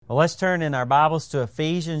Well, let's turn in our Bibles to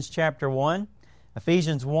Ephesians chapter 1.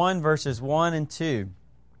 Ephesians 1 verses 1 and 2.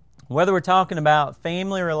 Whether we're talking about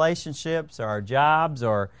family relationships or our jobs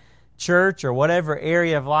or church or whatever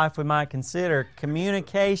area of life we might consider,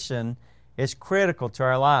 communication is critical to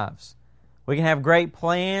our lives. We can have great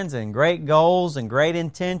plans and great goals and great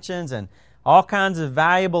intentions and all kinds of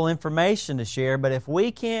valuable information to share, but if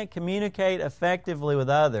we can't communicate effectively with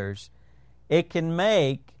others, it can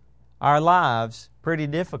make our lives pretty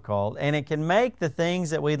difficult, and it can make the things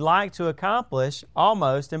that we'd like to accomplish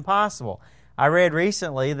almost impossible. I read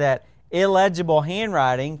recently that illegible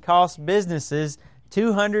handwriting costs businesses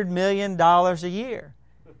 $200 million a year.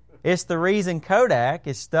 It's the reason Kodak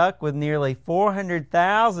is stuck with nearly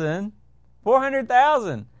 400,000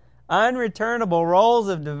 unreturnable rolls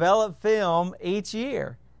of developed film each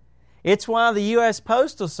year. It's why the U.S.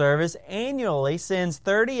 Postal Service annually sends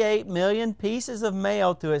 38 million pieces of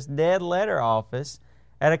mail to its dead letter office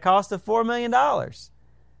at a cost of $4 million.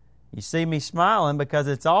 You see me smiling because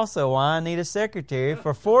it's also why I need a secretary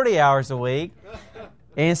for 40 hours a week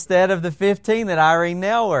instead of the 15 that Irene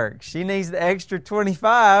Nell works. She needs the extra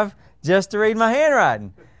 25 just to read my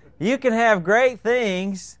handwriting. You can have great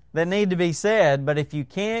things that need to be said, but if you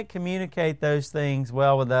can't communicate those things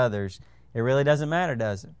well with others, it really doesn't matter,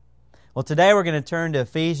 does it? Well, today we're going to turn to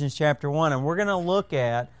Ephesians chapter 1, and we're going to look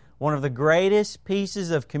at one of the greatest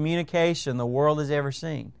pieces of communication the world has ever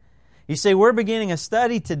seen. You see, we're beginning a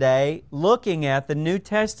study today looking at the New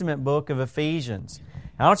Testament book of Ephesians.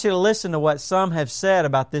 I want you to listen to what some have said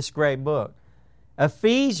about this great book.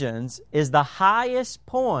 Ephesians is the highest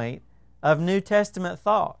point of New Testament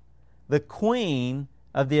thought, the queen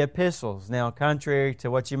of the epistles. Now, contrary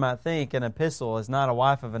to what you might think, an epistle is not a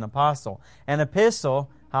wife of an apostle. An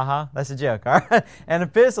epistle, that's a joke, all right? An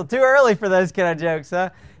epistle, too early for those kind of jokes,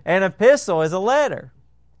 huh? An epistle is a letter.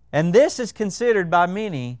 And this is considered by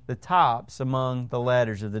many the tops among the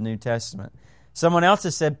letters of the New Testament. Someone else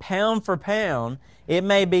has said, pound for pound, it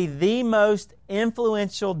may be the most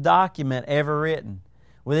influential document ever written.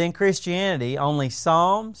 Within Christianity, only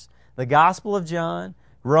Psalms, the Gospel of John,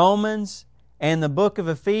 Romans, and the book of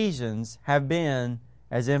Ephesians have been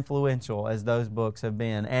as influential as those books have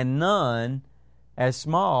been, and none as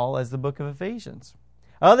small as the book of Ephesians.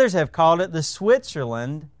 Others have called it the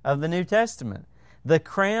Switzerland of the New Testament, the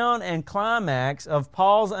crown and climax of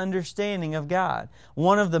Paul's understanding of God,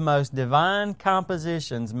 one of the most divine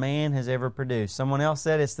compositions man has ever produced. Someone else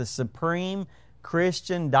said it's the supreme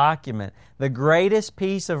Christian document, the greatest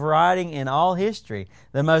piece of writing in all history,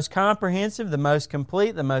 the most comprehensive, the most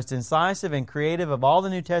complete, the most incisive and creative of all the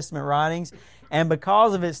New Testament writings. And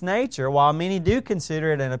because of its nature, while many do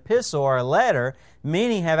consider it an epistle or a letter,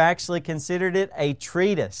 many have actually considered it a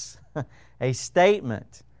treatise, a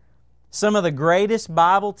statement. Some of the greatest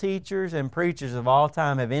Bible teachers and preachers of all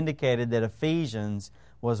time have indicated that Ephesians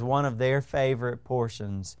was one of their favorite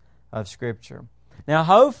portions of Scripture. Now,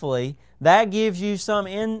 hopefully, that gives you some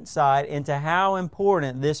insight into how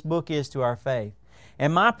important this book is to our faith.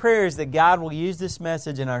 And my prayer is that God will use this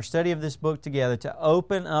message in our study of this book together to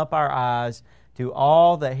open up our eyes to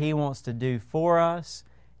all that He wants to do for us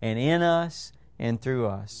and in us and through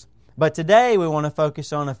us. But today we want to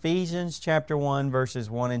focus on Ephesians chapter 1,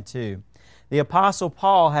 verses 1 and 2. The Apostle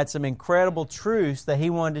Paul had some incredible truths that he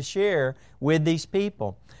wanted to share with these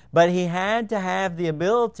people. But he had to have the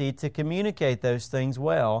ability to communicate those things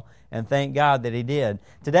well, and thank God that he did.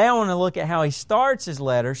 Today I want to look at how he starts his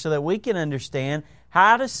letter so that we can understand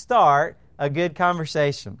how to start a good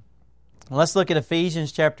conversation. Let's look at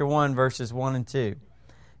Ephesians chapter 1, verses 1 and 2.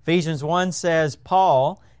 Ephesians 1 says,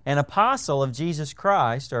 Paul, an apostle of Jesus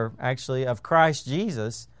Christ, or actually of Christ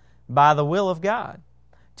Jesus, by the will of God,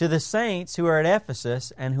 to the saints who are at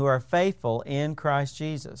Ephesus and who are faithful in Christ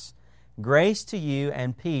Jesus. Grace to you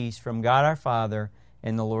and peace from God our Father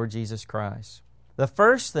and the Lord Jesus Christ. The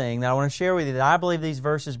first thing that I want to share with you that I believe these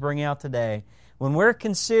verses bring out today, when we're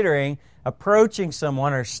considering approaching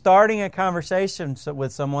someone or starting a conversation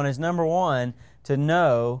with someone, is number one, to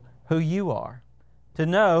know who you are. To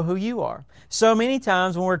know who you are. So many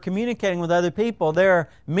times when we're communicating with other people, there are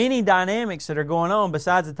many dynamics that are going on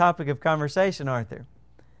besides the topic of conversation, aren't there?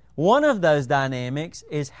 One of those dynamics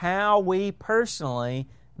is how we personally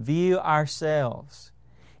view ourselves.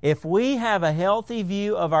 If we have a healthy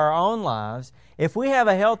view of our own lives, if we have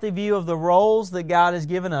a healthy view of the roles that God has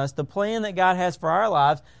given us, the plan that God has for our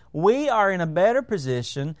lives, we are in a better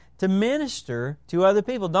position to minister to other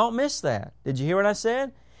people. Don't miss that. Did you hear what I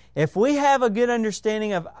said? If we have a good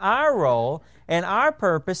understanding of our role and our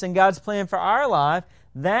purpose and God's plan for our life,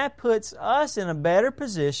 that puts us in a better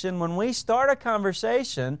position when we start a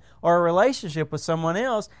conversation or a relationship with someone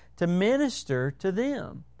else to minister to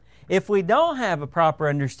them. if we don't have a proper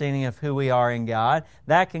understanding of who we are in God,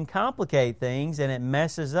 that can complicate things and it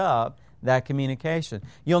messes up that communication.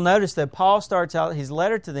 You'll notice that Paul starts out his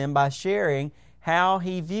letter to them by sharing how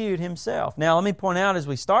he viewed himself. Now, let me point out as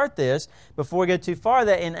we start this, before we go too far,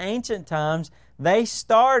 that in ancient times, they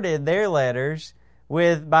started their letters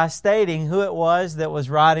by stating who it was that was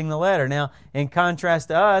writing the letter. Now, in contrast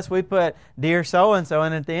to us, we put Dear So-and-so,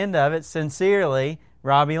 and at the end of it, Sincerely,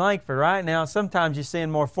 Robbie Langford, right? Now, sometimes you see in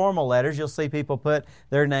more formal letters, you'll see people put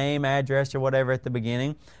their name, address, or whatever at the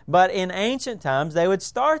beginning. But in ancient times, they would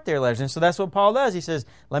start their letters. And so that's what Paul does. He says,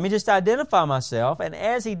 let me just identify myself. And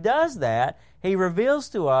as he does that, he reveals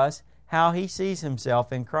to us how he sees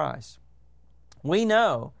himself in Christ. We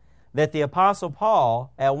know that the Apostle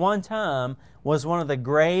Paul, at one time, was one of the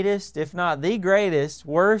greatest, if not the greatest,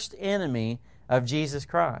 worst enemy of Jesus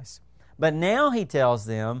Christ. But now he tells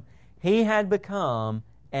them he had become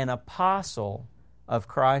an apostle of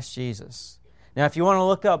Christ Jesus. Now, if you want to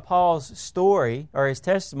look up Paul's story or his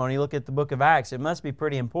testimony, look at the book of Acts. It must be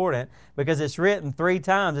pretty important because it's written 3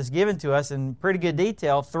 times. It's given to us in pretty good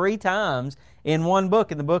detail 3 times in one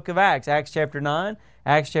book, in the book of Acts. Acts chapter 9,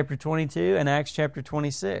 Acts chapter 22, and Acts chapter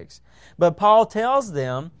 26. But Paul tells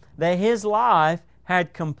them that his life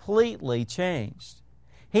had completely changed.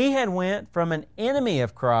 He had went from an enemy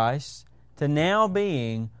of Christ to now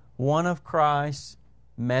being one of Christ's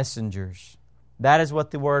messengers. That is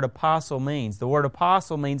what the word apostle means. The word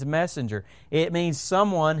apostle means messenger. It means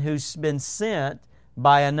someone who's been sent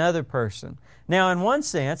by another person. Now, in one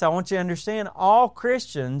sense, I want you to understand all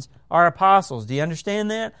Christians are apostles. Do you understand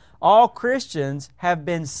that? All Christians have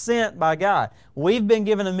been sent by God. We've been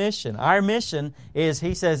given a mission. Our mission is,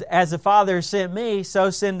 he says, as the Father has sent me, so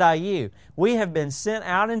send I you. We have been sent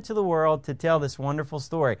out into the world to tell this wonderful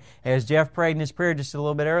story. As Jeff prayed in his prayer just a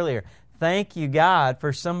little bit earlier, thank you, God,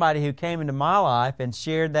 for somebody who came into my life and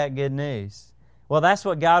shared that good news. Well, that's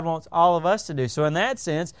what God wants all of us to do. So in that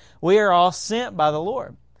sense, we are all sent by the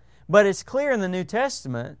Lord. But it's clear in the New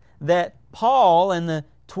Testament that Paul and the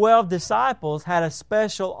 12 disciples had a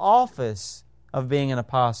special office of being an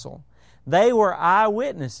apostle. They were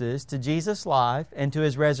eyewitnesses to Jesus' life and to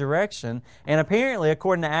His resurrection. And apparently,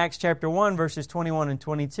 according to Acts chapter 1, verses 21 and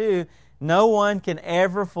 22, no one can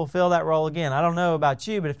ever fulfill that role again. I don't know about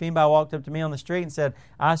you, but if anybody walked up to me on the street and said,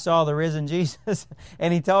 I saw the risen Jesus,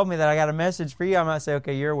 and he told me that I got a message for you, I might say,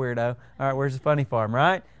 okay, you're a weirdo. All right, where's the funny farm,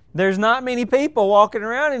 right? There's not many people walking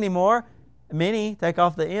around anymore. Many, take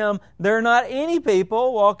off the M. There are not any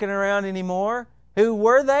people walking around anymore who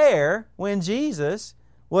were there when Jesus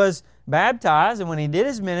was baptized and when He did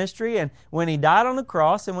His ministry and when He died on the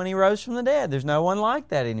cross and when He rose from the dead. There's no one like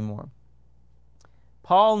that anymore.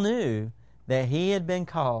 Paul knew that he had been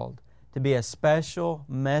called to be a special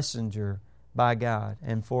messenger by God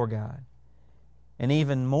and for God. And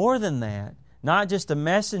even more than that, not just a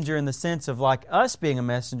messenger in the sense of like us being a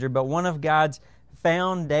messenger, but one of God's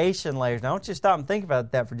foundation layers. Now, I want you to stop and think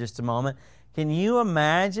about that for just a moment. Can you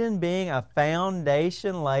imagine being a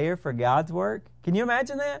foundation layer for God's work? Can you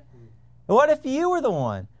imagine that? What if you were the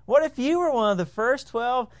one? What if you were one of the first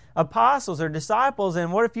 12 apostles or disciples,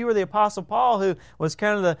 and what if you were the Apostle Paul, who was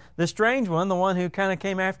kind of the strange one, the one who kind of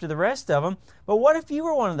came after the rest of them? But what if you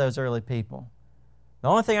were one of those early people? The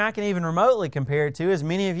only thing I can even remotely compare it to is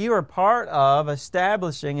many of you are part of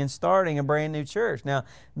establishing and starting a brand new church. Now,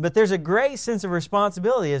 but there's a great sense of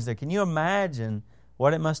responsibility, is there? Can you imagine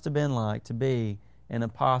what it must have been like to be an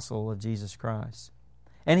apostle of Jesus Christ?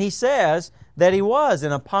 And he says that he was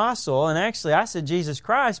an apostle, and actually I said Jesus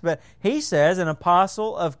Christ, but he says an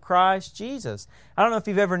apostle of Christ Jesus. I don't know if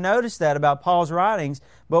you've ever noticed that about Paul's writings,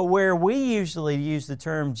 but where we usually use the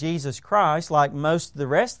term Jesus Christ, like most of the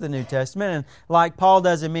rest of the New Testament, and like Paul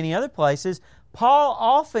does in many other places, Paul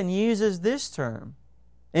often uses this term.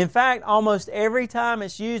 In fact, almost every time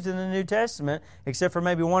it's used in the New Testament, except for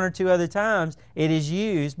maybe 1 or 2 other times, it is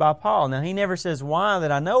used by Paul. Now, he never says why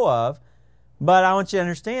that I know of, but I want you to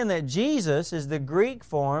understand that Jesus is the Greek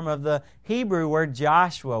form of the Hebrew word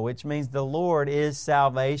Joshua, which means the Lord is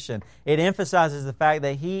salvation. It emphasizes the fact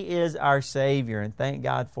that He is our Savior, and thank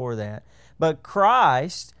God for that. But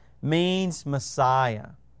Christ means Messiah.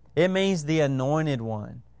 It means the Anointed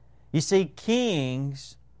One. You see,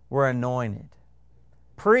 kings were anointed.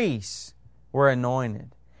 Priests were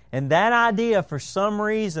anointed. And that idea, for some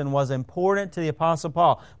reason, was important to the Apostle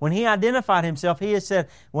Paul. When he identified himself, he had said,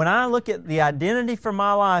 when I look at the identity for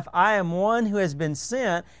my life, I am one who has been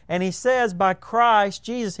sent. And he says, by Christ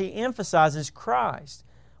Jesus, he emphasizes Christ.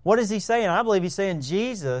 What is he saying? I believe he's saying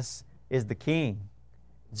Jesus is the King.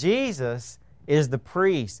 Jesus is the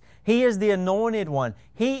priest. He is the anointed one.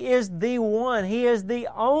 He is the one. He is the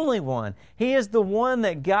only one. He is the one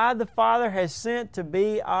that God the Father has sent to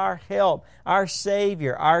be our help, our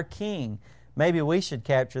Savior, our King. Maybe we should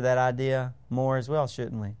capture that idea more as well,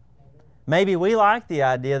 shouldn't we? Maybe we like the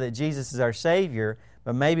idea that Jesus is our Savior,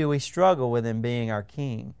 but maybe we struggle with Him being our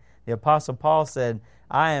King. The Apostle Paul said,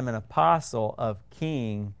 I am an apostle of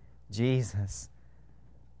King Jesus.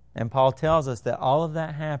 And Paul tells us that all of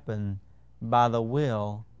that happened by the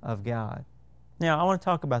will of God. Now, I want to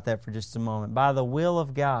talk about that for just a moment. By the will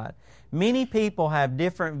of God. Many people have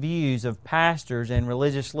different views of pastors and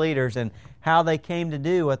religious leaders and how they came to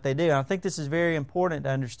do what they do. And I think this is very important to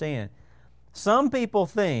understand. Some people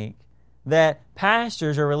think that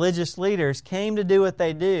pastors or religious leaders came to do what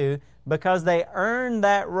they do because they earned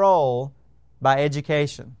that role by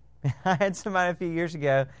education. I had somebody a few years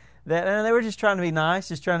ago that they were just trying to be nice,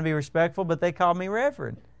 just trying to be respectful, but they called me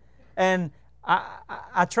Reverend. And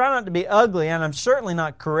I try not to be ugly, and I'm certainly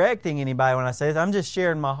not correcting anybody when I say this. I'm just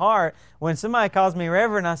sharing my heart. When somebody calls me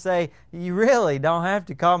Reverend, I say, you really don't have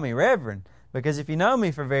to call me Reverend. Because if you know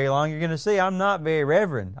me for very long, you're going to see I'm not very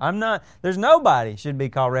reverend. There's nobody should be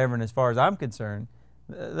called Reverend as far as I'm concerned.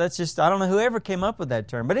 That's just, I don't know whoever came up with that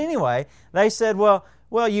term. But anyway, they said, well,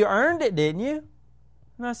 you earned it, didn't you?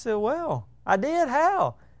 And I said, well, I did.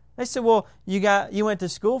 How? They said, well, you went to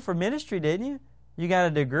school for ministry, didn't you? You got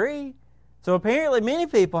a degree. So apparently many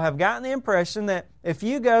people have gotten the impression that if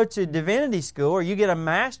you go to divinity school or you get a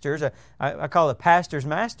master's, I call it pastor's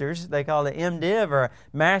master's, they call it MDiv or a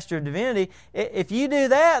master of divinity, if you do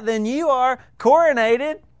that, then you are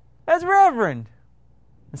coronated as reverend.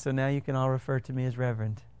 And so now you can all refer to me as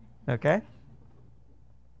Reverend. Okay?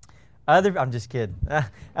 I'm just kidding.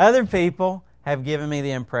 Other people have given me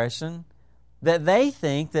the impression that they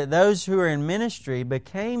think that those who are in ministry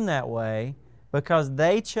became that way because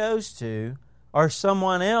they chose to or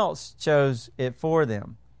someone else chose it for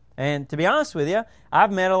them. And to be honest with you,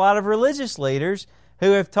 I've met a lot of religious leaders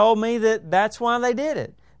who have told me that that's why they did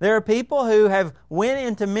it. There are people who have went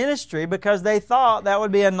into ministry because they thought that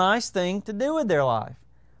would be a nice thing to do with their life.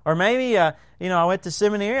 Or maybe, I went to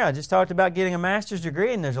seminary. I just talked about getting a master's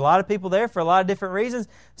degree, and there's a lot of people there for a lot of different reasons.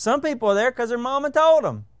 Some people are there because their mama told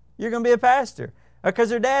them, you're going to be a pastor. Or because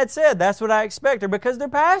their dad said, that's what I expect. Or because their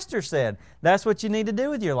pastor said, that's what you need to do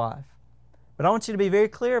with your life. But I want you to be very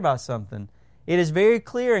clear about something. It is very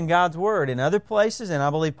clear in God's Word. In other places, and I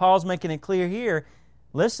believe Paul's making it clear here,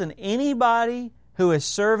 listen, anybody who is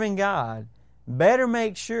serving God better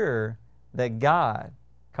make sure that God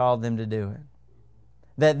called them to do it.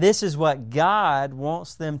 That this is what God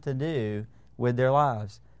wants them to do with their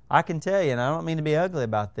lives. I can tell you, and I don't mean to be ugly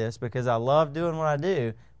about this because I love doing what I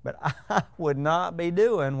do, but I would not be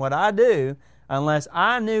doing what I do unless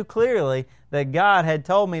I knew clearly that God had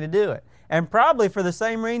told me to do it. And probably for the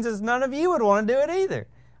same reasons none of you would want to do it either.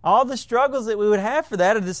 All the struggles that we would have for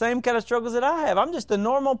that are the same kind of struggles that I have. I'm just a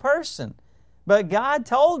normal person. But God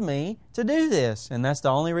told me to do this, and that's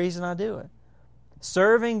the only reason I do it.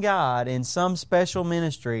 Serving God in some special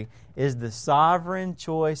ministry is the sovereign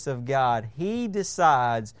choice of God. He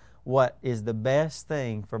decides what is the best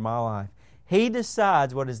thing for my life. He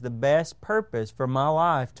decides what is the best purpose for my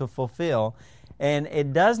life to fulfill. And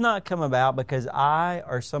it does not come about because I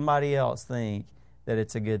or somebody else think that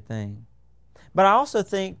it's a good thing. But I also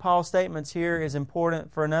think Paul's statements here is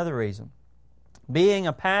important for another reason. Being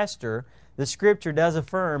a pastor, the Scripture does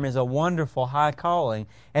affirm, is a wonderful high calling.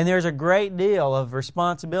 And there's a great deal of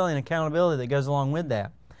responsibility and accountability that goes along with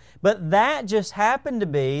that. But that just happened to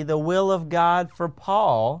be the will of God for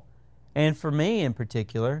Paul and for me in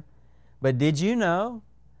particular. But did you know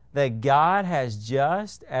that God has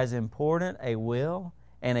just as important a will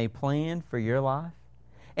and a plan for your life?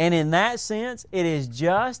 And in that sense, it is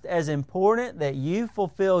just as important that you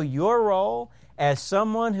fulfill your role as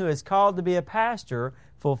someone who is called to be a pastor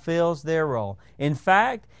fulfills their role. In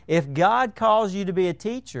fact, if God calls you to be a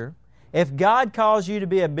teacher, if God calls you to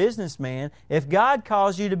be a businessman, if God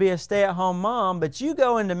calls you to be a stay-at-home mom, but you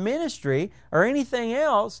go into ministry or anything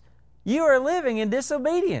else, you are living in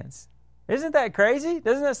disobedience. Isn't that crazy?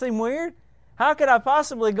 Doesn't that seem weird? How could I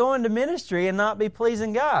possibly go into ministry and not be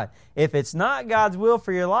pleasing God? If it's not God's will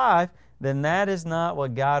for your life, then that is not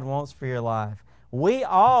what God wants for your life. We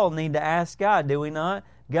all need to ask God, do we not?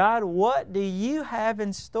 God, what do you have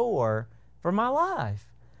in store for my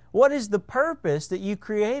life? What is the purpose that you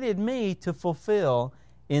created me to fulfill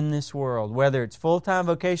in this world? Whether it's full-time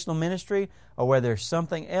vocational ministry or whether there's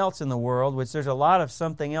something else in the world, which there's a lot of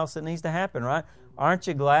something else that needs to happen, right? Aren't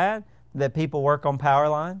you glad that people work on power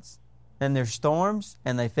lines and there's storms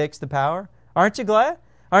and they fix the power? Aren't you glad?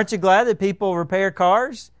 Aren't you glad that people repair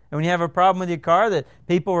cars And when you have a problem with your car, that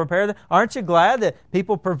people repair them? Aren't you glad that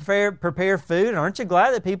people prepare food? And aren't you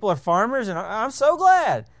glad that people are farmers? And I'm so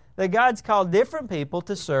glad that God's called different people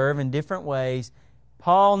to serve in different ways.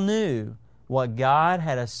 Paul knew what God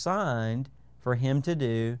had assigned for him to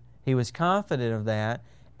do. He was confident of that.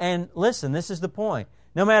 And listen, this is the point.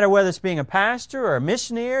 No matter whether it's being a pastor or a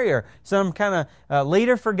missionary or some kind of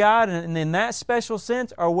leader for God and in that special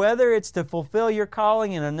sense, or whether it's to fulfill your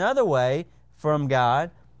calling in another way from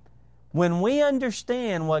God, when we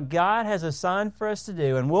understand what God has assigned for us to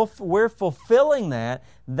do and we're fulfilling that,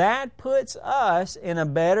 that puts us in a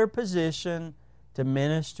better position to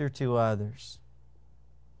minister to others.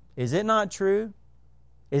 Is it not true?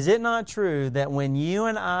 Is it not true that when you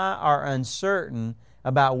and I are uncertain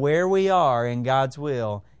about where we are in God's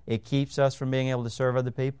will, it keeps us from being able to serve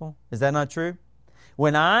other people? Is that not true?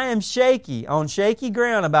 When I am on shaky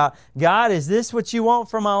ground about, God, is this what you want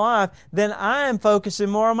for my life? Then I am focusing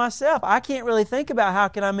more on myself. I can't really think about how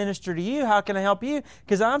can I minister to you? How can I help you?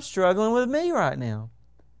 Because I'm struggling with me right now.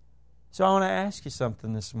 So I want to ask you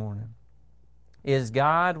something this morning. Is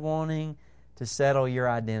God wanting to settle your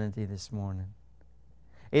identity this morning?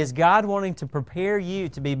 Is God wanting to prepare you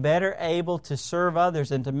to be better able to serve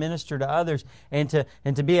others and to minister to others and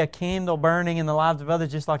to be a candle burning in the lives of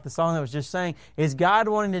others, just like the song that was just saying? Is God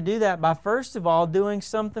wanting to do that by, first of all, doing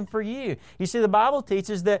something for you? You see, the Bible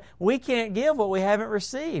teaches that we can't give what we haven't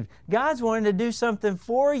received. God's wanting to do something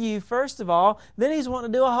for you, first of all, then He's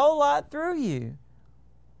wanting to do a whole lot through you.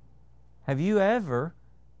 Have you ever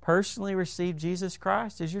personally received Jesus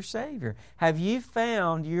Christ as your Savior? Have you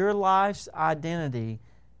found your life's identity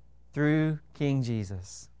through King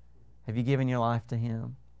Jesus? Have you given your life to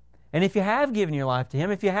Him? And if you have given your life to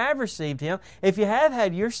Him, if you have received Him, if you have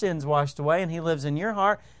had your sins washed away and He lives in your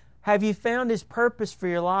heart, have you found His purpose for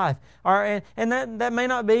your life? And that may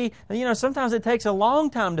not be, sometimes it takes a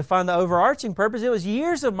long time to find the overarching purpose. It was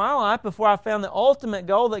years of my life before I found the ultimate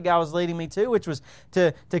goal that God was leading me to, which was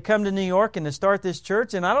to come to New York and to start this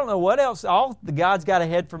church. And I don't know what else all the God's got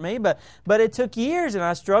ahead for me, but it took years, and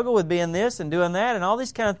I struggled with being this and doing that and all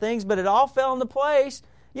these kind of things, but it all fell into place.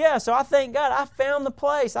 Yeah, so I thank God I found the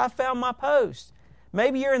place. I found my post.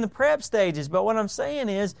 Maybe you're in the prep stages, but what I'm saying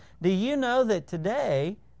is, do you know that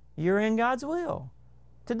today you're in God's will?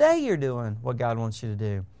 Today you're doing what God wants you to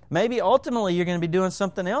do. Maybe ultimately you're going to be doing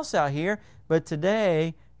something else out here, but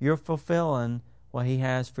today you're fulfilling what He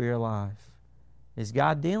has for your life. Is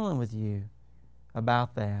God dealing with you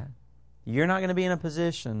about that? You're not going to be in a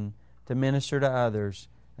position to minister to others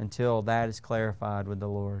until that is clarified with the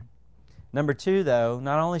Lord. Number two, though,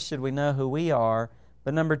 not only should we know who we are,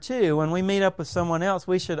 but number two, when we meet up with someone else,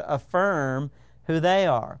 we should affirm who they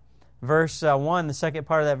are. Verse 1, the second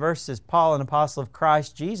part of that verse says, Paul, an apostle of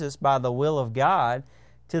Christ Jesus, by the will of God,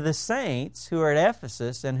 to the saints who are at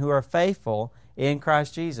Ephesus and who are faithful in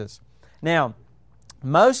Christ Jesus. Now,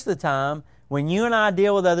 most of the time, when you and I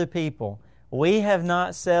deal with other people, we have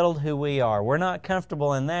not settled who we are. We're not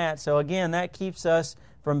comfortable in that. So again, that keeps us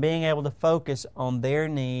from being able to focus on their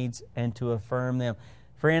needs and to affirm them.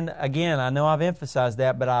 Friend, again, I know I've emphasized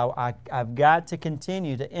that, but I've got to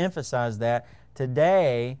continue to emphasize that.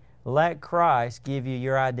 Today, let Christ give you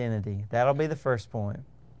your identity. That'll be the first point.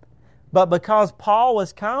 But because Paul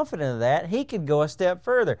was confident of that, he could go a step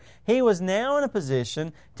further. He was now in a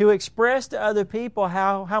position to express to other people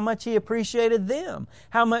how much he appreciated them,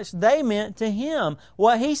 how much they meant to him,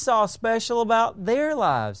 what he saw special about their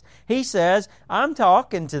lives. He says, I'm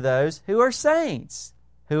talking to those who are saints,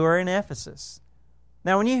 who are in Ephesus.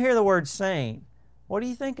 Now, when you hear the word saint, what do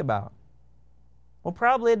you think about? Well,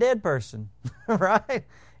 probably a dead person, right?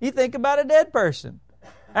 You think about a dead person.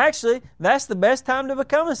 Actually, that's the best time to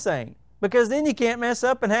become a saint, because then you can't mess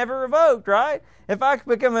up and have it revoked, right? If I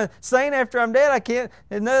become a saint after I'm dead,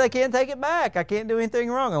 they can't take it back. I can't do anything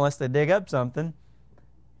wrong unless they dig up something.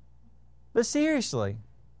 But seriously,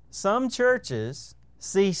 some churches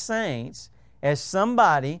see saints as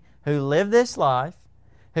somebody who lived this life,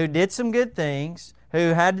 who did some good things,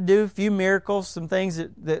 who had to do a few miracles, some things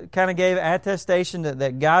that kind of gave attestation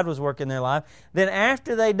that God was working in their life. Then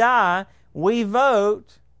after they die, we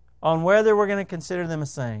vote on whether we're going to consider them a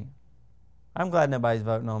saint. I'm glad nobody's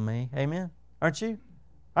voting on me. Amen? Aren't you?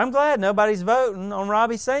 I'm glad nobody's voting on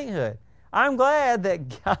Robbie's sainthood. I'm glad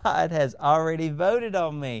that God has already voted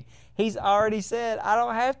on me. He's already said, I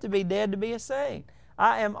don't have to be dead to be a saint.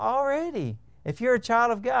 I am already. If you're a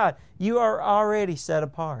child of God, you are already set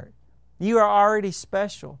apart. You are already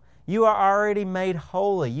special. You are already made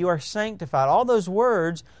holy. You are sanctified. All those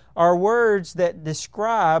words are words that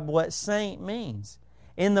describe what saint means.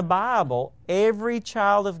 In the Bible, every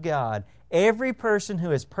child of God, Every person who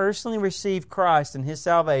has personally received Christ and His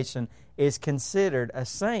salvation is considered a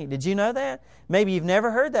saint. Did you know that? Maybe you've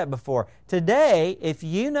never heard that before. Today, if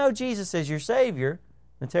you know Jesus as your Savior,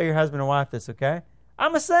 and tell your husband or wife this, okay?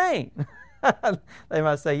 I'm a saint. They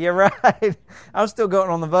might say, "Yeah, right. I'm still going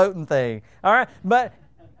on the voting thing." All right? But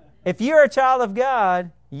if you're a child of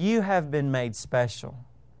God, you have been made special.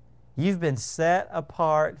 You've been set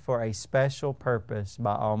apart for a special purpose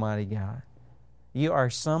by Almighty God. You are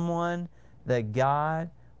someone that God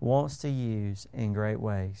wants to use in great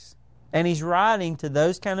ways. And He's writing to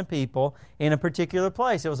those kind of people in a particular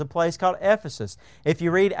place. It was a place called Ephesus. If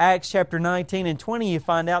you read Acts chapter 19 and 20, you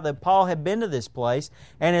find out that Paul had been to this place.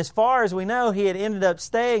 And as far as we know, he had ended up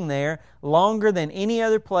staying there longer than any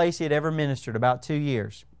other place he had ever ministered, about 2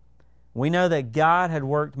 years. We know that God had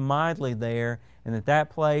worked mightily there and that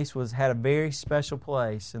place had a very special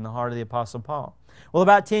place in the heart of the Apostle Paul. Well,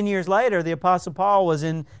 about 10 years later, the Apostle Paul was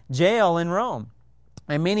in jail in Rome.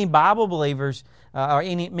 And many Bible believers,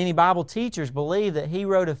 many Bible teachers believe that he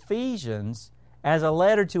wrote Ephesians as a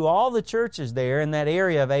letter to all the churches there in that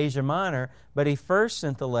area of Asia Minor, but he first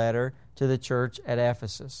sent the letter to the church at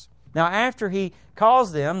Ephesus. Now, after he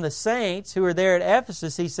calls them, the saints who are there at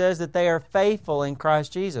Ephesus, he says that they are faithful in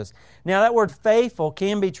Christ Jesus. Now, that word faithful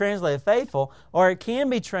can be translated faithful, or it can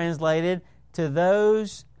be translated to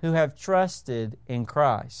those who have trusted in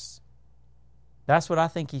Christ. That's what I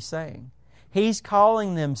think he's saying. He's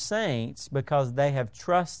calling them saints because they have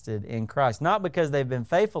trusted in Christ. Not because they've been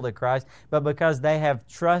faithful to Christ, but because they have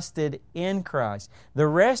trusted in Christ. The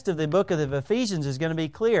rest of the book of Ephesians is going to be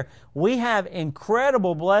clear. We have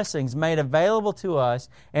incredible blessings made available to us,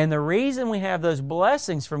 and the reason we have those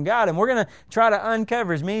blessings from God, and we're going to try to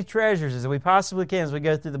uncover as many treasures as we possibly can as we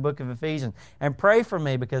go through the book of Ephesians. And pray for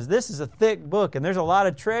me, because this is a thick book, and there's a lot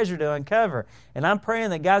of treasure to uncover. And I'm praying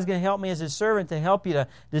that God's going to help me as His servant to help you to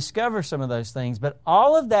discover some of those things. But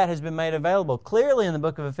all of that has been made available clearly in the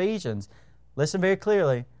book of Ephesians. Listen very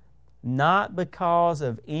clearly. Not because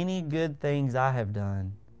of any good things I have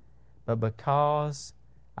done, but because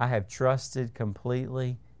I have trusted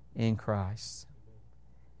completely in Christ.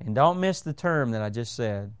 And don't miss the term that I just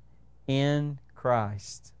said. In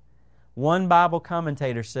Christ. One Bible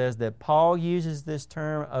commentator says that Paul uses this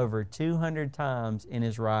term over 200 times in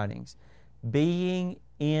his writings. Being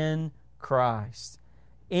in Christ.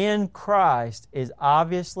 In Christ is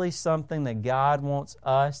obviously something that God wants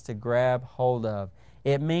us to grab hold of.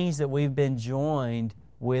 It means that we've been joined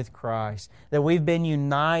with Christ, that we've been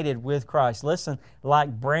united with Christ. Listen,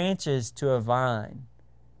 like branches to a vine,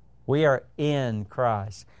 we are in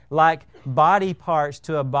Christ. Like body parts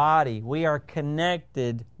to a body, we are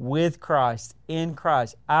connected with Christ, in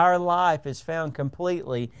Christ. Our life is found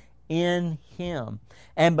completely in Him.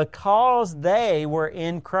 And because they were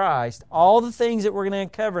in Christ, all the things that we're going to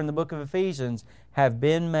uncover in the book of Ephesians have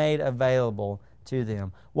been made available to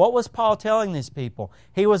them. What was Paul telling these people?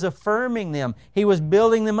 He was affirming them. He was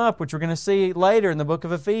building them up, which we're going to see later in the book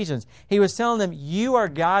of Ephesians. He was telling them, you are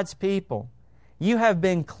God's people. You have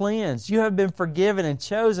been cleansed. You have been forgiven and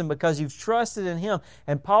chosen because you've trusted in Him.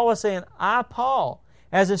 And Paul was saying, Paul,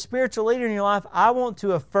 as a spiritual leader in your life, I want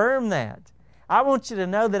to affirm that. I want you to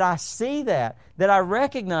know that I see that I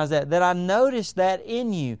recognize that I notice that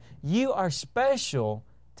in you. You are special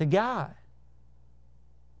to God.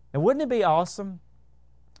 And wouldn't it be awesome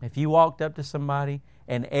if you walked up to somebody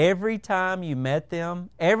and every time you met them,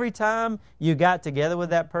 every time you got together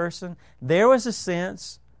with that person, there was a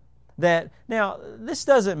sense that, now, this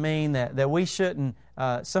doesn't mean that we shouldn't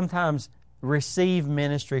sometimes receive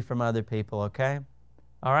ministry from other people, okay?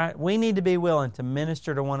 All right? We need to be willing to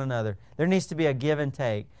minister to one another. There needs to be a give and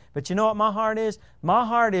take. But you know what my heart is? My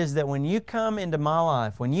heart is that when you come into my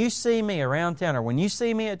life, when you see me around town or when you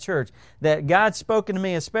see me at church, that God's spoken to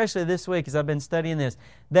me, especially this week as I've been studying this,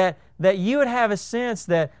 that you would have a sense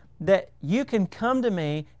that you can come to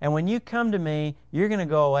me, and when you come to me, you're going to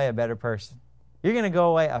go away a better person. You're going to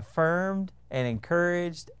go away affirmed and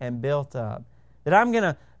encouraged and built up. That I'm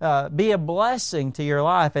going to be a blessing to your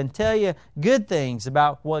life and tell you good things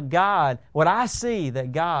about what I see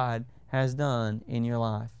that God has done in your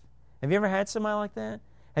life. Have you ever had somebody like that?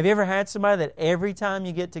 Have you ever had somebody that every time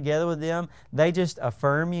you get together with them, they just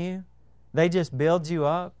affirm you? They just build you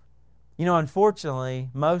up? You know, unfortunately,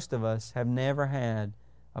 most of us have never had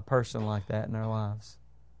a person like that in our lives.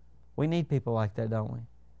 We need people like that, don't we?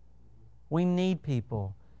 We need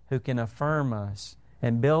people who can affirm us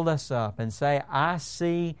and build us up and say, I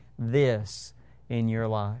see this in your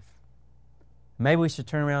life. Maybe we should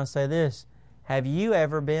turn around and say this. Have you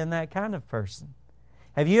ever been that kind of person?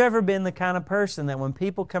 Have you ever been the kind of person that when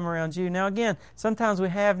people come around you, now again, sometimes we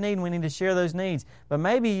have need and we need to share those needs, but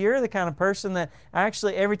maybe you're the kind of person that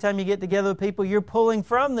actually every time you get together with people, you're pulling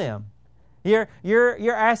from them. You're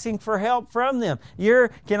asking for help from them.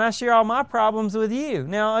 Can I share all my problems with you?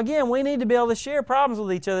 Now again, we need to be able to share problems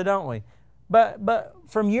with each other, don't we? But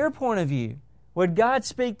from your point of view, would God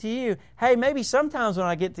speak to you? Hey, maybe sometimes when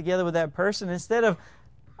I get together with that person, instead of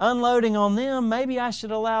unloading on them, maybe I should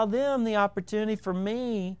allow them the opportunity for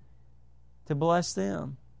me to bless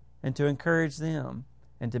them and to encourage them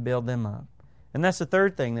and to build them up. And that's the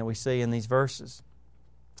third thing that we see in these verses.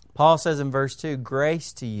 Paul says in verse 2,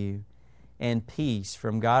 grace to you and peace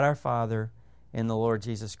from God our Father and the Lord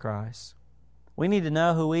Jesus Christ. We need to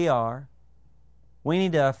know who we are. We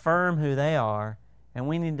need to affirm who they are. And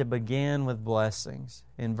we need to begin with blessings.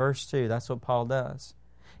 In verse 2, that's what Paul does.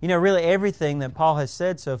 You know, really everything that Paul has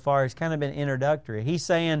said so far has kind of been introductory. He's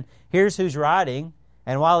saying, here's who's writing.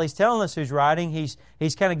 And while he's telling us who's writing,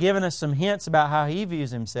 he's kind of giving us some hints about how he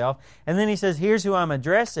views himself. And then he says, here's who I'm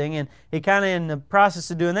addressing. And he kind of, in the process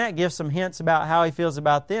of doing that, gives some hints about how he feels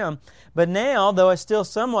about them. But now, though it's still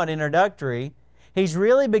somewhat introductory, he's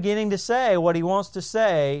really beginning to say what he wants to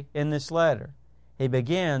say in this letter. He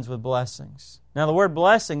begins with blessings. Now, the word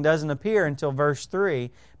blessing doesn't appear until verse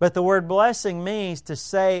 3, but the word blessing means to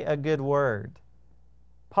say a good word.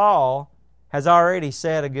 Paul has already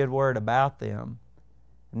said a good word about them.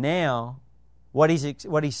 Now, what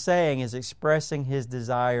he's saying is expressing his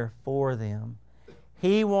desire for them.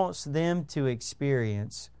 He wants them to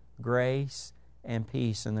experience grace and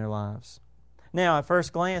peace in their lives. Now, at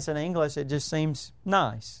first glance in English, it just seems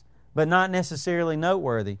nice, but not necessarily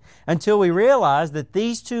noteworthy, until we realize that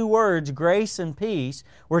these two words, grace and peace,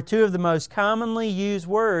 were two of the most commonly used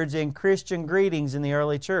words in Christian greetings in the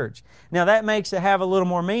early church. Now that makes it have a little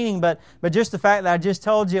more meaning, but just the fact that I just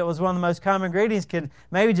told you it was one of the most common greetings could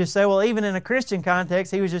maybe just say, well, even in a Christian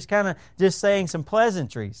context, he was just kind of just saying some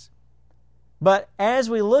pleasantries. But as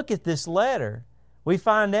we look at this letter, we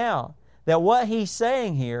find out that what he's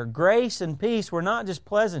saying here, grace and peace, were not just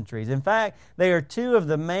pleasantries. In fact, they are two of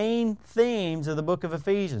the main themes of the book of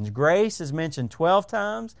Ephesians. Grace is mentioned 12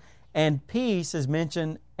 times, and peace is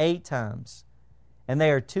mentioned 8 times. And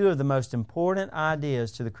they are two of the most important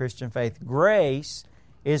ideas to the Christian faith. Grace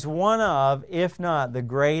is one of, if not the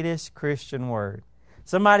greatest Christian word.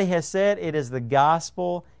 Somebody has said it is the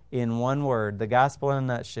gospel in one word, the gospel in a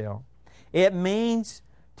nutshell. It means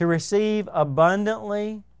to receive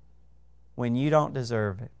abundantly when you don't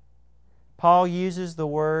deserve it. Paul uses the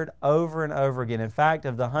word over and over again. In fact,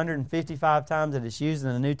 of the 155 times that it's used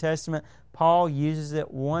in the New Testament, Paul uses it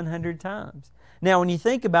 100 times. Now, when you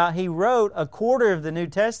think about it, he wrote a quarter of the New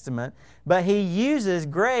Testament, but he uses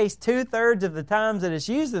grace 2/3 of the times that it's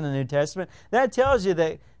used in the New Testament. That tells you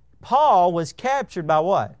that Paul was captured by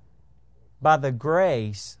what? By the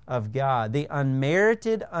grace of God, the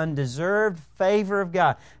unmerited, undeserved favor of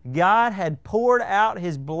God. God had poured out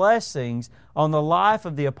His blessings on the life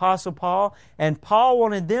of the Apostle Paul, and Paul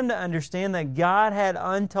wanted them to understand that God had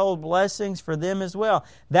untold blessings for them as well.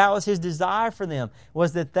 That was his desire for them,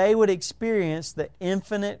 was that they would experience the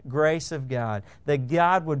infinite grace of God, that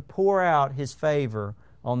God would pour out His favor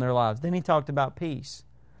on their lives. Then he talked about peace.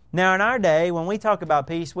 Now, in our day, when we talk about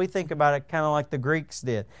peace, we think about it kind of like the Greeks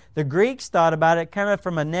did. The Greeks thought about it kind of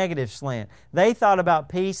from a negative slant. They thought about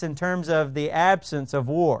peace in terms of the absence of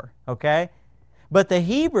war, okay? But the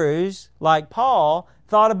Hebrews, like Paul,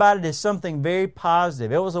 thought about it as something very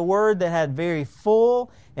positive. It was a word that had very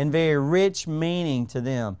full and very rich meaning to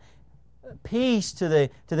them. Peace to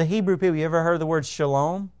the Hebrew people. You ever heard the word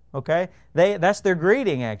shalom? Okay? That's their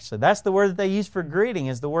greeting, actually. That's the word that they use for greeting,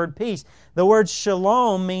 is the word peace. The word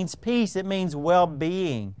shalom means peace. It means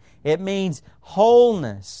well-being. It means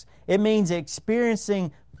wholeness. It means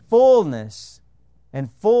experiencing fullness,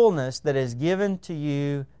 and fullness that is given to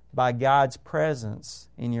you by God's presence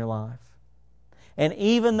in your life. And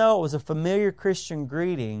even though it was a familiar Christian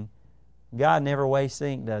greeting, God never wastes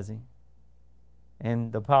ink, does He?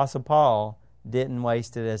 And the Apostle Paul didn't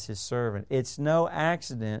waste it as His servant. It's no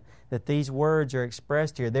accident that these words are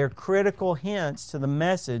expressed here. They're critical hints to the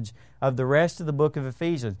message of the rest of the book of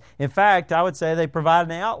Ephesians. In fact, I would say they provide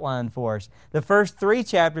an outline for us. The first 3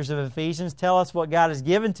 chapters of Ephesians tell us what God has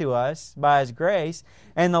given to us by His grace,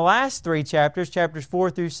 and the last 3 chapters, chapters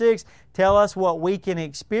 4 through 6, tell us what we can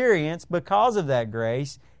experience because of that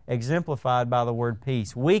grace, exemplified by the word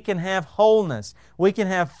peace. We can have wholeness. We can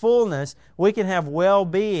have fullness. We can have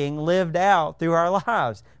well-being lived out through our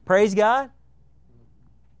lives. Praise God.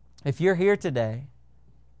 If you're here today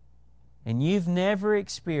and you've never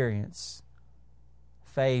experienced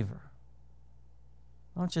favor,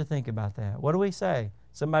 I want you to think about that. What do we say?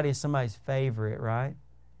 somebody is somebody's favorite, right?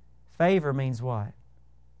 Favor means what?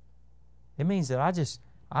 It means that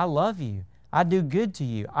I love you. I do good to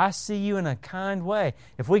you. I see you in a kind way.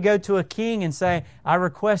 If we go to a king and say, I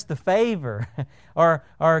request the favor,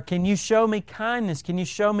 or can you show me kindness? Can you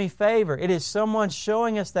show me favor? It is someone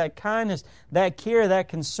showing us that kindness, that care, that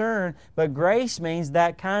concern. But grace means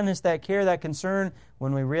that kindness, that care, that concern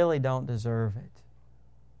when we really don't deserve it.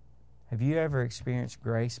 Have you ever experienced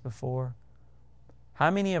grace before?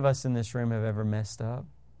 How many of us in this room have ever messed up?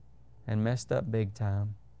 And messed up big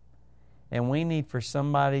time. And we need for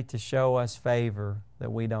somebody to show us favor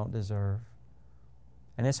that we don't deserve.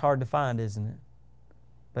 And it's hard to find, isn't it?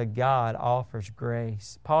 But God offers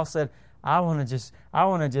grace. Paul said, I just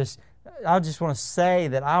want to say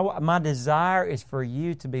that my desire is for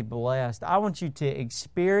you to be blessed. I want you to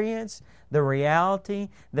experience the reality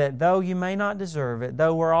that though you may not deserve it,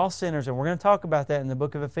 though we're all sinners, and we're going to talk about that in the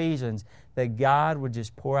book of Ephesians, that God would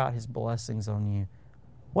just pour out His blessings on you.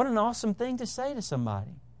 What an awesome thing to say to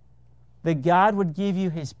somebody. That God would give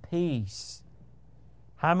you His peace.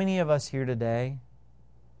 How many of us here today,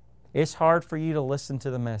 it's hard for you to listen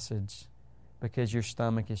to the message because your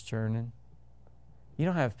stomach is churning? You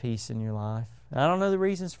don't have peace in your life. I don't know the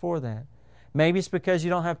reasons for that. Maybe it's because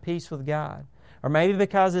you don't have peace with God. Or maybe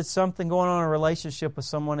because it's something going on in a relationship with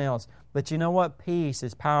someone else. But you know what? Peace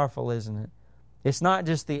is powerful, isn't it? It's not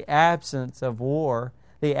just the absence of war,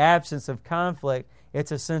 the absence of conflict.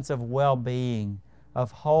 It's a sense of well-being,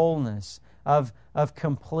 of wholeness, of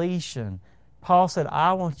completion. Paul said,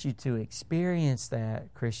 I want you to experience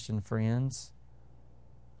that, Christian friends.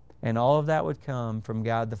 And all of that would come from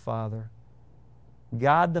God the Father.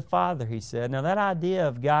 God the Father, he said. Now that idea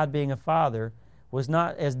of God being a Father was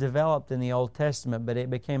not as developed in the Old Testament, but it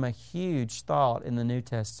became a huge thought in the New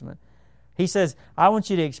Testament. He says, I want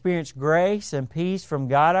you to experience grace and peace from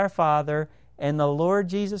God our Father and the Lord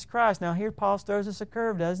Jesus Christ. Now here Paul throws us a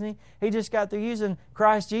curve, doesn't he? He just got through using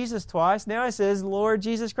Christ Jesus twice. Now he says Lord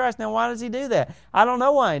Jesus Christ. Now why does he do that? I don't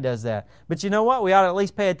know why he does that. But you know what? We ought to at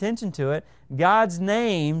least pay attention to it. God's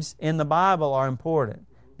names in the Bible are important.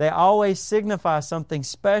 They always signify something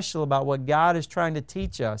special about what God is trying to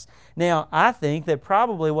teach us. Now, I think that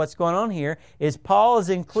probably what's going on here is Paul is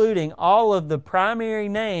including all of the primary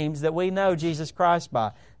names that we know Jesus Christ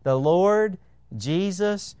by. The Lord,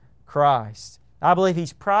 Jesus, Christ. I believe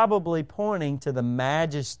he's probably pointing to the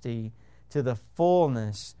majesty, to the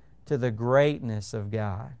fullness, to the greatness of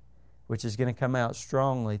God, which is going to come out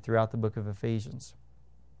strongly throughout the book of Ephesians.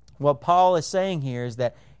 What Paul is saying here is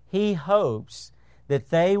that he hopes that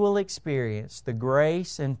they will experience the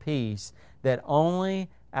grace and peace that only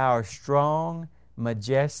our strong,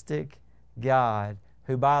 majestic God,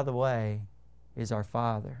 who, by the way, is our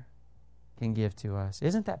Father, can give to us.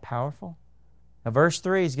 Isn't that powerful? Now, verse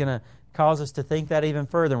 3 is going to cause us to think that even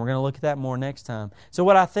further, and we're going to look at that more next time. So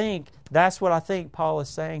that's what I think Paul is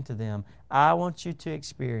saying to them. I want you to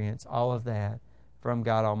experience all of that from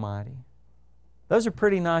God Almighty. Those are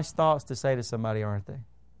pretty nice thoughts to say to somebody, aren't they?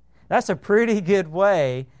 That's a pretty good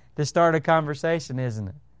way to start a conversation, isn't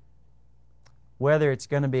it? Whether it's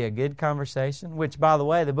going to be a good conversation, which, by the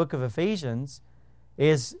way, the book of Ephesians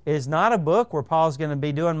is not a book where Paul's going to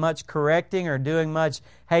be doing much correcting or doing much,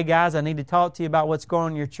 hey guys, I need to talk to you about what's going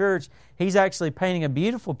on in your church. He's actually painting a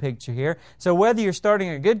beautiful picture here. So whether you're starting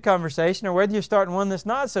a good conversation or whether you're starting one that's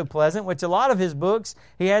not so pleasant, which a lot of his books,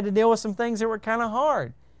 he had to deal with some things that were kind of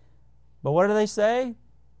hard. But what do they say?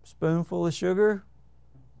 Spoonful of sugar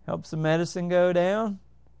helps the medicine go down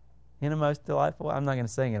in a most delightful way. I'm not going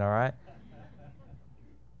to sing it, all right?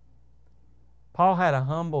 Paul had a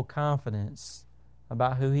humble confidence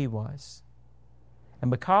about who he was. And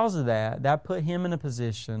because of that, that put him in a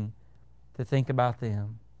position to think about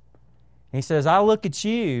them. And he says, I look at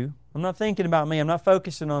you. I'm not thinking about me. I'm not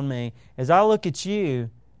focusing on me. As I look at you,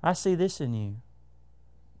 I see this in you.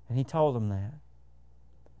 And he told them that.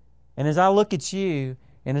 And as I look at you,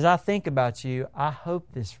 and as I think about you, I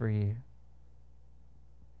hope this for you.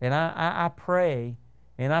 And I pray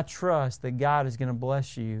and I trust that God is going to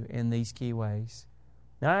bless you in these key ways.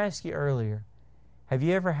 Now, I asked you earlier, have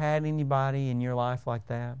you ever had anybody in your life like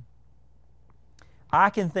that? I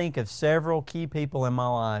can think of several key people in my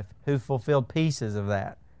life who fulfilled pieces of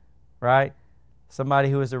that, right? Somebody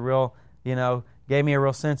who was a real, gave me a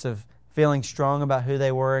real sense of feeling strong about who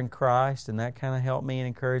they were in Christ, and that kind of helped me and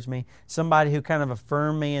encouraged me. Somebody who kind of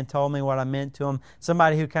affirmed me and told me what I meant to them.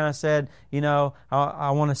 Somebody who kind of said,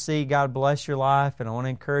 I want to see God bless your life, and I want to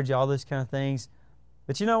encourage you, all those kind of things.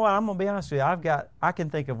 But you know what? I'm going to be honest with you. I can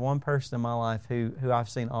think of one person in my life who I've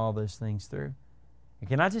seen all those things through. And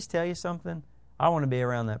can I just tell you something? I want to be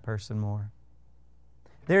around that person more.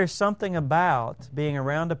 There is something about being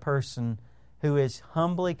around a person who is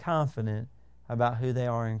humbly confident about who they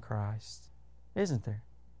are in Christ. Isn't there?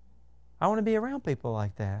 I want to be around people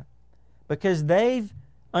like that because they've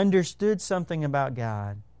understood something about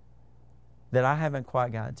God that I haven't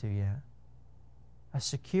quite got to yet. A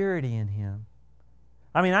security in Him.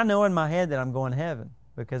 I mean, I know in my head that I'm going to heaven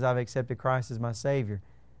because I've accepted Christ as my Savior.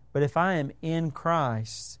 But if I am in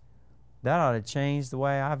Christ, that ought to change the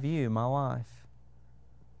way I view my life.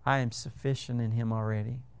 I am sufficient in Him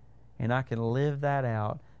already. And I can live that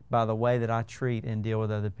out by the way that I treat and deal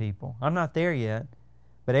with other people. I'm not there yet,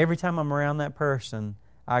 but every time I'm around that person,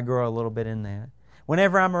 I grow a little bit in that.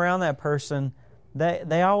 Whenever I'm around that person,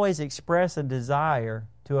 they always express a desire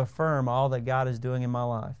to affirm all that God is doing in my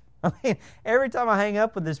life. I mean, every time I hang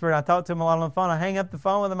up with this person, I talk to them a lot on the phone, I hang up the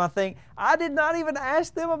phone with them, I think, I did not even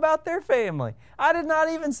ask them about their family. I did not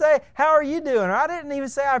even say, how are you doing? Or I didn't even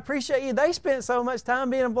say, I appreciate you. They spent so much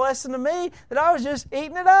time being a blessing to me that I was just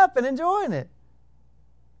eating it up and enjoying it.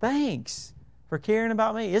 Thanks for caring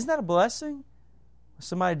about me. Isn't that a blessing when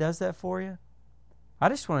somebody does that for you? I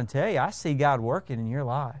just want to tell you, I see God working in your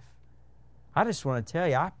life. I just want to tell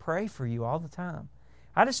you, I pray for you all the time.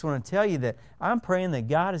 I just want to tell you that I'm praying that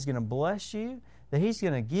God is going to bless you, that He's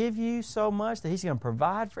going to give you so much, that He's going to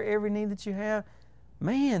provide for every need that you have.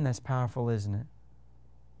 Man, that's powerful, isn't it?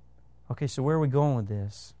 Okay, so where are we going with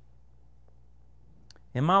this?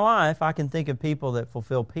 In my life, I can think of people that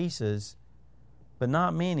fulfill pieces, but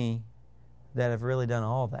not many that have really done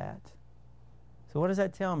all that. So what does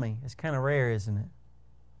that tell me? It's kind of rare, isn't it?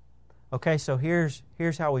 Okay, so here's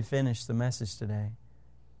how we finish the message today.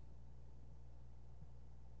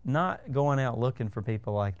 Not going out looking for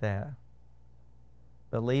people like that,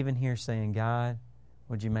 but leaving here saying, God,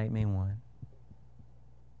 would you make me one?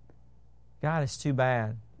 God, it's too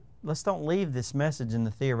bad. Let's don't leave this message in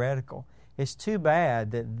the theoretical. It's too bad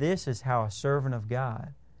that this is how a servant of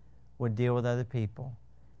God would deal with other people,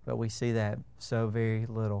 but we see that so very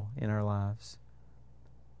little in our lives.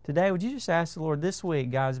 Today, would you just ask the Lord, this week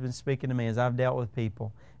God's been speaking to me as I've dealt with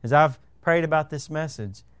people, as I've prayed about this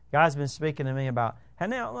message, God's been speaking to me about, hey,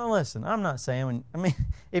 now listen, I'm not saying,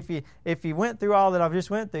 if you went through all that I've just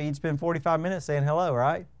went through, you'd spend 45 minutes saying hello,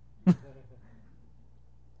 right?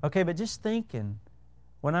 Okay, but just thinking,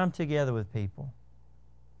 when I'm together with people,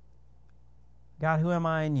 God, who am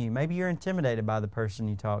I in you? Maybe you're intimidated by the person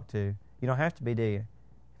you talk to. You don't have to be, do you?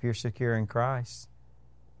 If you're secure in Christ.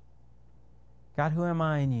 God, who am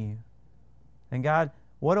I in you? And God,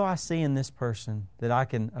 what do I see in this person that I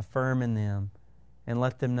can affirm in them and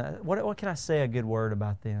let them know? What can I say a good word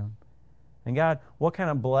about them? And God, what kind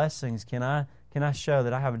of blessings can I show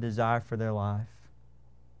that I have a desire for their life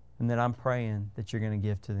and that I'm praying that you're going to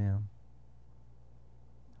give to them?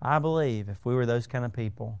 I believe if we were those kind of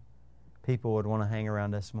people, people would want to hang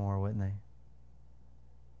around us more, wouldn't they?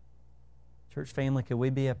 Church family, could we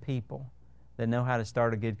be a people that know how to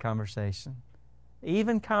start a good conversation?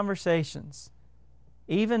 Even conversations,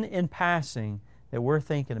 even in passing, that we're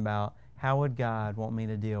thinking about, how would God want me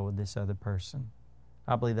to deal with this other person?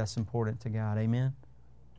 I believe that's important to God. Amen?